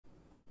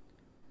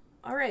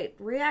Alright,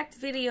 React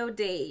Video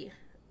Day.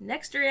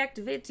 Next React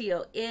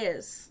video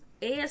is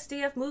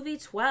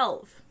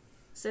asdfmovie12.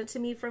 Sent to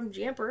me from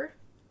Jamper.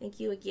 Thank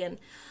you again.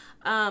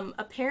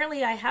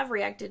 Apparently I have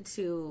reacted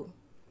to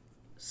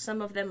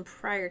some of them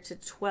prior to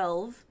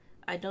 12.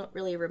 I don't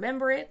really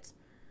remember it,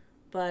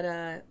 but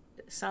it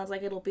sounds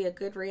like it'll be a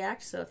good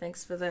react, so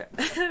thanks for the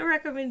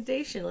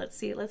recommendation. Let's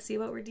see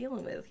what we're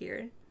dealing with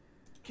here.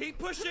 Keep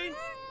pushing!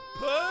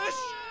 Push!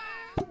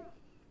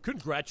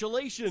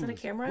 Congratulations! Is that a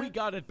camera? We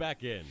got it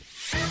back in.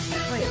 Wait,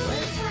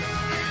 what?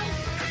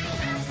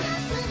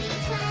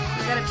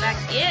 We got it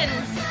back in?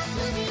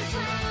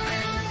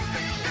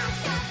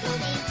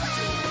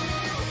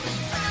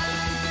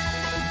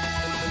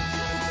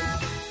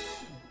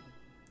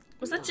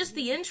 Was that just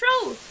the intro?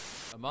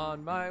 I'm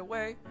on my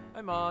way,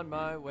 I'm on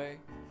my way,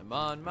 I'm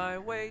on my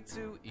way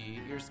to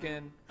eat your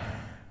skin.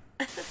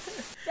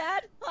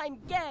 Dad, I'm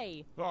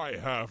gay. I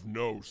have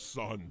no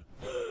son.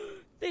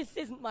 This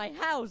isn't my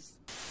house.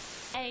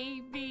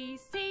 A, B,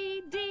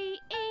 C, D,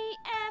 E,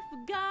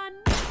 F, gun.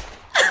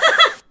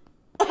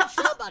 Did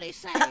somebody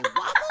say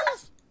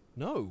wobbles?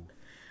 No.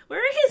 Where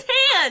are his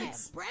I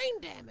hands? have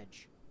brain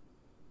damage.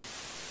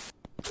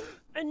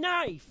 A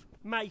knife!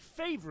 My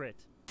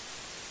favorite!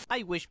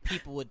 I wish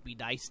people would be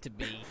nice to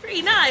me.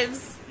 Free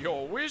knives.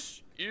 Your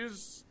wish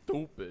is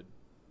stupid.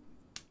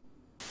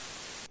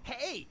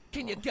 Hey,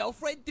 can your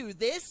girlfriend do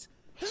this?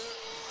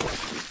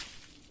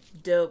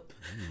 Dope.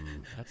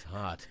 That's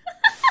hot.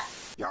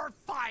 You're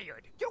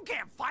fired. You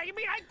can't fire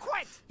me. I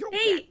quit. You Hey,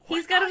 can't quit.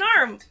 he's got an I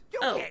arm. quit. You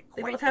Oh, can't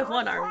they quit. both have You're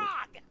one a arm.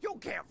 frog. You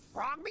can't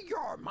frog me.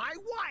 You're my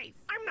wife.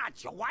 I'm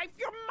not your wife.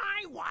 You're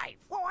my wife.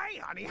 Well, hey,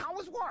 honey, how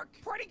was work?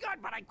 Pretty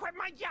good, but I quit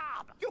my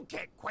job. You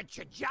can't quit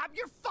your job.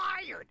 You're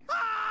fired.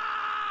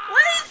 Ah!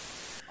 What?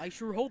 I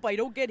sure hope I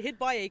don't get hit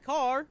by a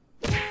car.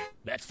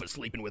 That's for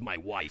sleeping with my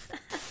wife.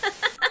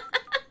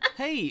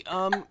 Hey,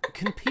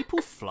 can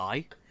people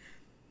fly?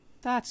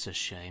 That's a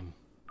shame.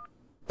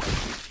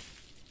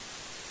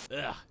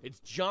 Ugh, it's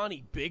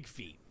Johnny Big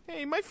Feet.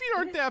 Hey, my feet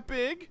aren't that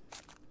big.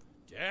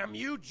 Damn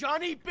you,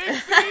 Johnny Big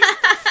Feet!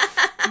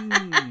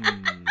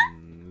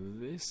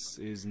 This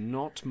is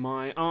not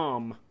my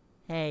arm.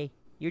 Hey,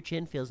 your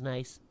chin feels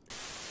nice.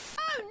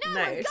 Oh no,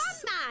 Nice.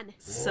 a gunman!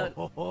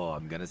 So,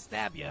 I'm gonna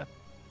stab you.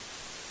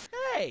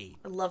 Hey,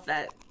 I love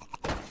that.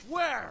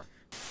 where?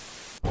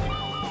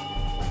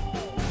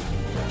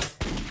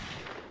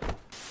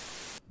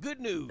 Good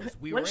news,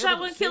 we One were shot,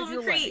 able one to kill save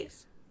your recruit.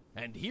 legs.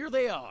 And here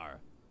they are.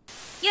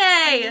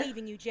 Yay! I'm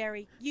leaving you,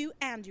 Jerry. You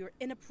and your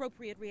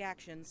inappropriate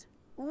reactions.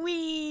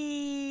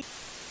 Wee!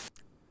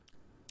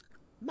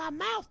 My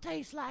mouth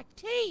tastes like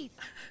teeth.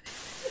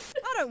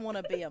 I don't want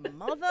to be a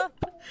mother.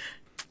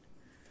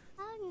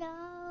 Oh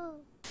no.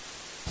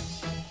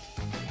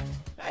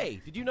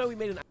 Hey, did you know we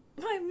made an...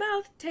 My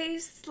mouth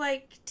tastes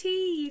like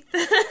teeth.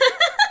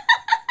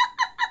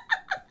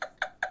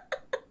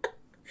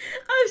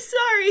 I'm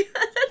sorry.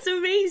 That's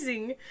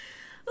amazing.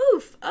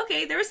 Oof.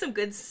 Okay, there was some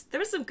good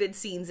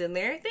scenes in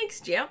there. Thanks,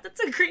 Jamp. That's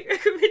a great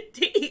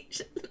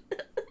recommendation.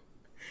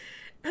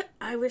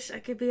 I wish I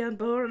could be on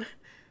board.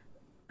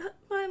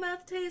 My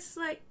mouth tastes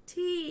like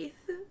teeth.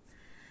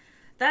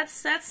 That's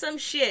some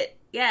shit.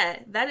 Yeah,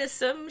 that is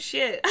some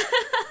shit.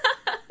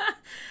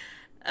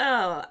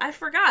 Oh, I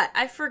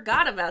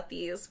forgot about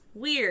these.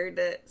 Weird.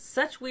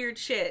 Such weird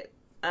shit.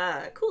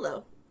 Cool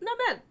though. Not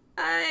bad.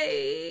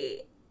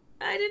 I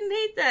didn't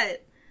hate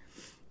that.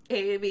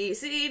 A, B,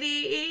 C,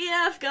 D, E,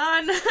 F,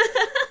 gone.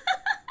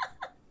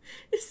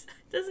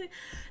 Doesn't...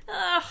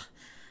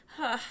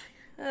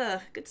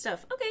 good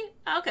stuff. Okay.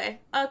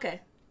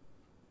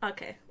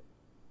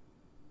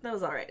 That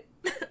was alright.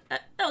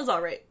 That was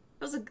alright.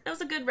 That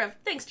was a good ref.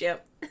 Thanks, Jam.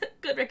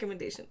 Good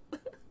recommendation.